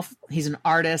himself. He's an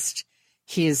artist.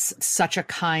 He's such a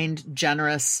kind,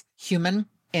 generous human.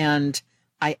 And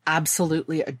I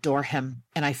absolutely adore him.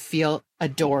 And I feel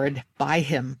adored by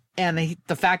him. And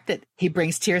the fact that he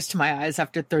brings tears to my eyes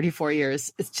after 34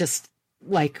 years, it's just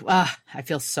like, I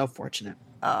feel so fortunate.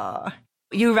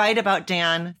 You write about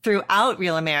Dan throughout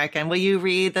Real American. Will you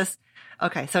read this?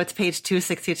 Okay, so it's page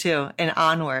 262 and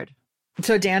onward.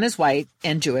 So Dan is white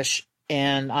and Jewish,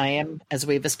 and I am, as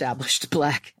we've established,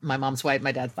 Black. My mom's white,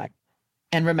 my dad's Black.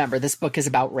 And remember, this book is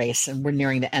about race, and we're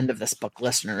nearing the end of this book,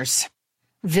 listeners.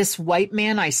 This white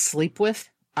man I sleep with,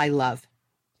 I love.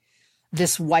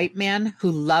 This white man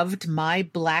who loved my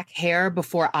black hair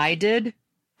before I did,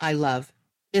 I love.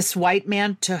 This white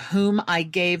man to whom I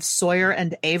gave Sawyer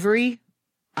and Avery,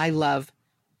 I love.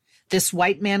 This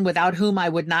white man without whom I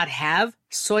would not have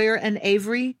Sawyer and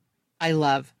Avery, I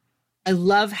love. I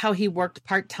love how he worked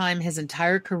part-time his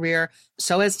entire career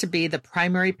so as to be the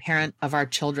primary parent of our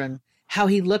children. How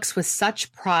he looks with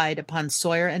such pride upon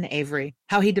Sawyer and Avery.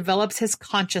 How he develops his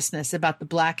consciousness about the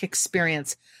Black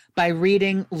experience by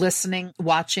reading, listening,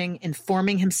 watching,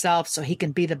 informing himself so he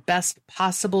can be the best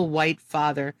possible white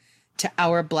father to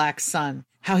our Black son.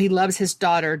 How he loves his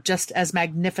daughter just as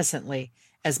magnificently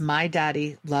as my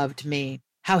daddy loved me.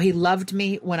 How he loved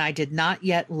me when I did not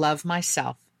yet love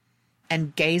myself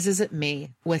and gazes at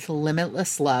me with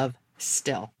limitless love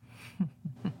still.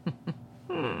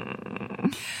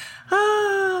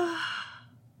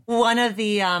 One of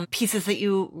the pieces that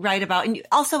you write about, and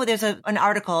also there's an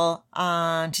article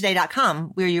on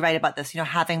today.com where you write about this,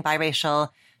 having biracial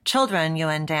children, you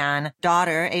and Dan.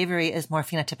 Daughter, Avery, is more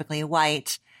phenotypically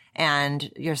white,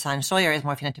 and your son, Sawyer, is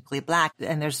more phenotypically Black.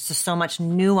 And there's just so much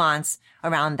nuance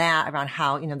around that, around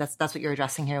how, that's what you're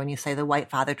addressing here when you say the white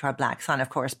father to our Black son. Of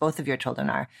course, both of your children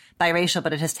are biracial,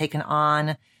 but it has taken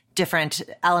on different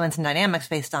elements and dynamics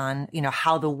based on,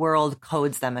 how the world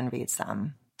codes them and reads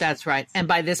them. That's right. And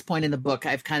by this point in the book,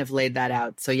 I've kind of laid that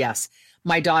out. So yes,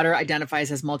 my daughter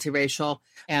identifies as multiracial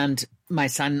and my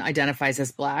son identifies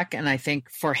as Black. And I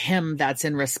think for him, that's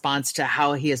in response to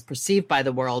how he is perceived by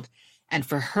the world. And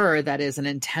for her, that is an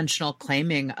intentional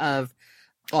claiming of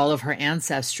all of her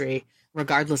ancestry,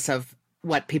 regardless of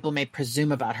what people may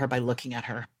presume about her by looking at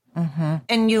her. Mm-hmm.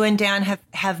 And you and Dan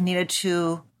have needed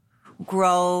to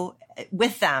grow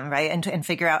with them, right? And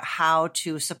figure out how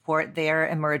to support their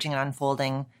emerging and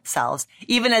unfolding selves,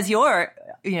 even as your,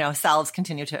 selves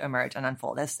continue to emerge and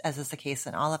unfold, as is the case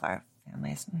in all of our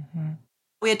families. Mm-hmm.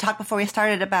 We had talked before we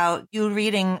started about you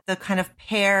reading the kind of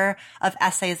pair of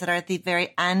essays that are at the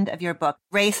very end of your book.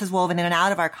 Race is woven in and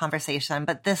out of our conversation,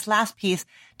 but this last piece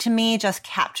to me just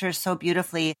captures so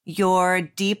beautifully your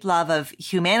deep love of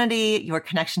humanity, your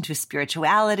connection to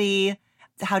spirituality.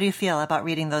 How do you feel about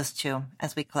reading those two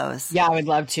as we close? Yeah, I would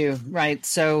love to. Right.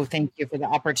 So thank you for the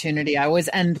opportunity. I always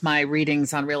end my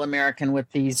readings on Real American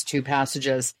with these two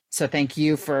passages. So thank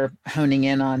you for honing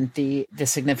in on the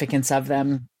significance of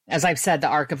them. As I've said, the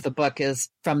arc of the book is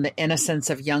from the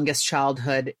innocence of youngest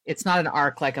childhood. It's not an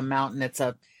arc like a mountain. It's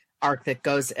a arc that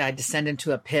goes, I descend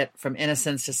into a pit from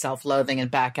innocence to self-loathing and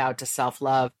back out to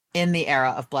self-love in the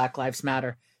era of Black Lives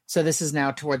Matter. So this is now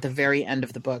toward the very end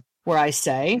of the book, where I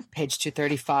say, page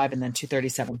 235 and then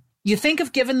 237, You think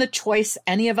if given the choice,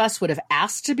 any of us would have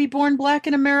asked to be born Black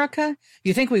in America?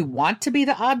 You think we want to be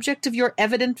the object of your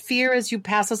evident fear as you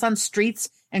pass us on streets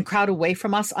and crowd away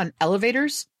from us on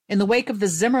elevators? In the wake of the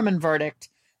Zimmerman verdict,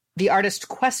 the artist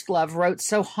Questlove wrote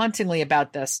so hauntingly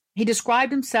about this. He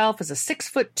described himself as a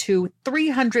 6'2",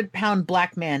 300-pound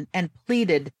Black man and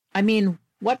pleaded, I mean,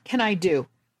 what can I do?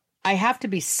 I have to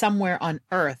be somewhere on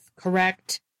Earth,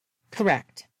 correct?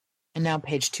 Correct. And now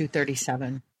page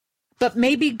 237. But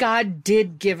maybe God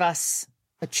did give us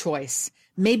a choice.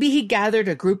 Maybe he gathered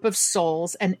a group of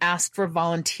souls and asked for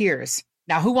volunteers.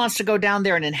 Now, who wants to go down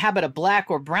there and inhabit a Black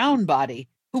or brown body?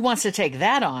 Who wants to take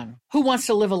that on? Who wants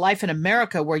to live a life in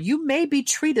America where you may be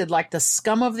treated like the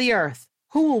scum of the earth?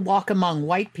 Who will walk among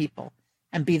white people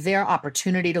and be their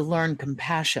opportunity to learn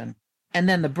compassion? And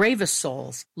then the bravest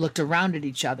souls looked around at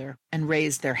each other and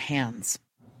raised their hands.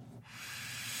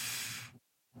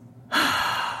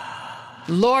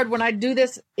 Lord, when I do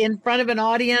this in front of an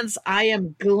audience, I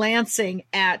am glancing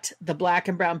at the Black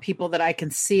and brown people that I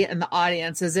can see in the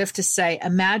audience as if to say,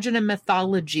 imagine a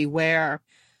mythology where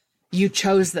you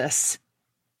chose this,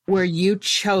 where you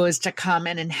chose to come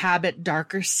and inhabit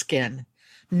darker skin,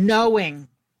 knowing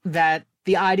that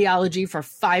the ideology for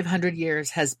 500 years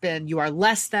has been you are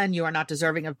less than, you are not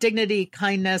deserving of dignity,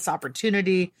 kindness,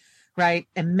 opportunity, right?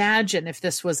 Imagine if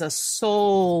this was a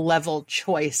soul level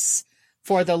choice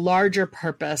for the larger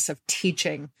purpose of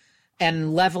teaching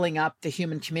and leveling up the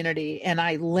human community. And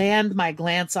I land my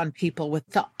glance on people with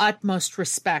the utmost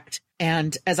respect.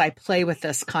 And as I play with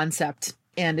this concept,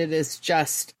 and it is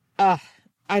just, I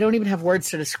don't even have words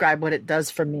to describe what it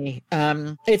does for me.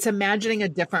 It's imagining a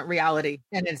different reality.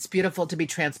 And it's beautiful to be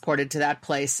transported to that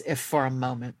place, if for a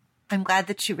moment. I'm glad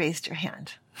that you raised your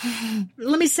hand.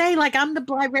 Let me say, like, I'm the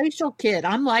biracial kid.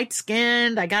 I'm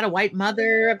light-skinned. I got a white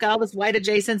mother. I've got all this white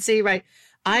adjacency, right?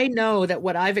 I know that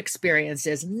what I've experienced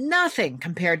is nothing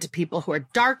compared to people who are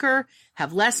darker,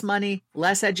 have less money,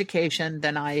 less education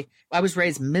than I. I was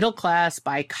raised middle class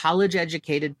by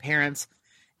college-educated parents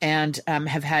and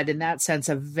have had, in that sense,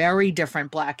 a very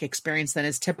different Black experience than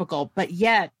is typical. But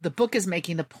yet, the book is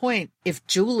making the point, if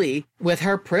Julie, with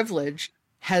her privilege,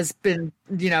 has been,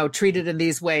 treated in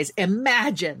these ways,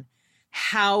 imagine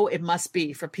how it must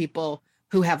be for people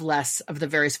who have less of the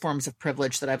various forms of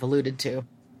privilege that I've alluded to.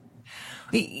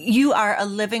 You are a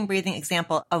living, breathing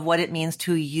example of what it means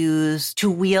to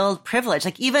wield privilege.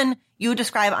 Like even you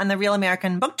describe on the Real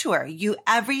American Book Tour,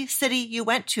 every city you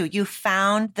went to, you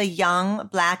found the young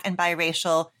Black and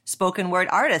biracial spoken word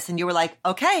artists. And you were like,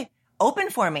 okay, open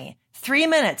for me. 3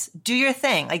 minutes, do your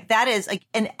thing. Like that is like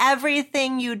in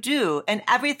everything you do.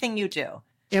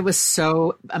 It was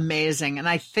so amazing. And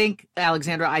I think,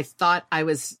 Alexandra, I thought I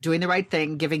was doing the right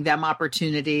thing, giving them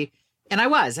opportunity. And I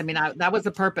was. I mean, that was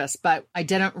the purpose. But I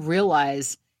didn't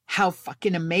realize how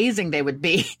fucking amazing they would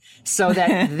be so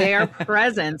that their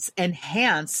presence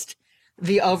enhanced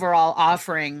the overall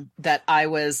offering that I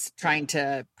was trying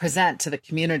to present to the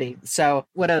community. So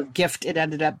what a gift it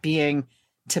ended up being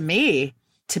to me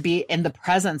to be in the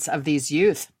presence of these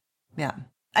youth. Yeah.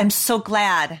 I'm so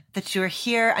glad that you're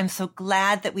here. I'm so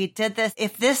glad that we did this.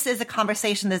 If this is a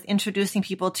conversation that's introducing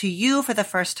people to you for the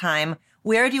first time,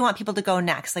 where do you want people to go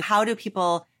next? Like, how do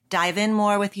people dive in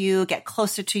more with you, get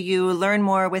closer to you, learn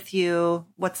more with you?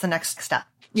 What's the next step?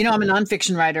 I'm a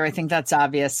nonfiction writer. I think that's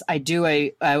obvious. I do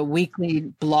a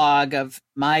weekly blog of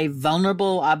my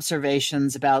vulnerable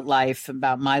observations about life,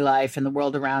 about my life and the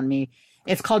world around me.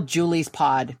 It's called Julie's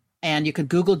Pod. And you could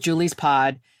Google Julie's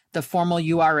Pod. The formal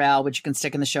URL, which you can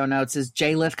stick in the show notes, is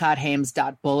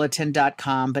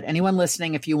jlythcott-haims.bulletin.com. But anyone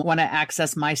listening, if you want to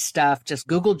access my stuff, just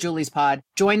Google Julie's Pod.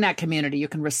 Join that community. You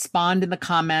can respond in the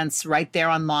comments right there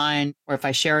online, or if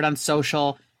I share it on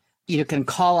social, you can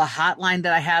call a hotline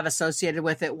that I have associated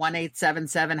with it,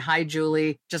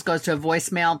 1-877-HI-JULIE. Just goes to a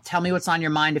voicemail. Tell me what's on your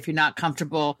mind if you're not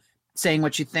comfortable saying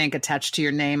what you think attached to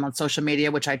your name on social media,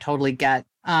 which I totally get.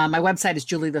 My website is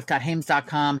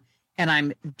julielythcott-haims.com, and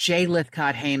I'm J.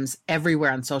 Lythcott-Haims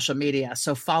everywhere on social media.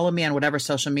 So follow me on whatever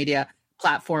social media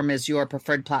platform is your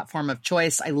preferred platform of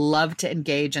choice. I love to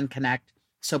engage and connect.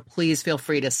 So please feel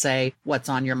free to say what's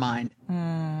on your mind.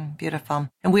 Beautiful.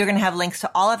 And we're going to have links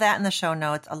to all of that in the show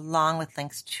notes, along with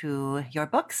links to your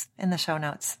books in the show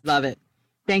notes. Love it.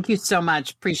 Thank you so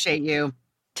much. Appreciate you.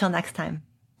 Till next time.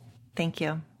 Thank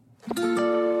you.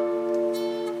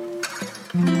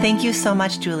 Thank you so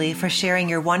much, Julie, for sharing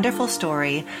your wonderful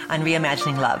story on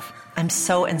reimagining love. I'm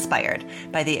so inspired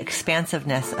by the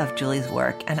expansiveness of Julie's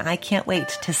work, and I can't wait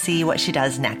to see what she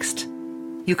does next.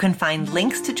 You can find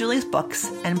links to Julie's books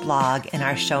and blog in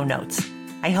our show notes.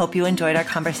 I hope you enjoyed our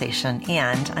conversation,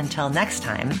 and until next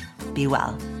time, be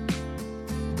well.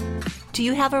 Do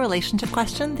you have a relationship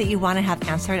question that you want to have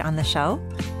answered on the show?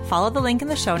 Follow the link in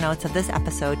the show notes of this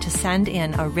episode to send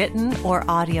in a written or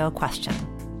audio question.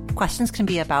 Questions can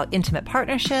be about intimate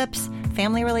partnerships,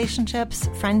 family relationships,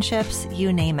 friendships,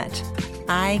 you name it.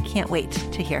 I can't wait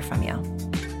to hear from you.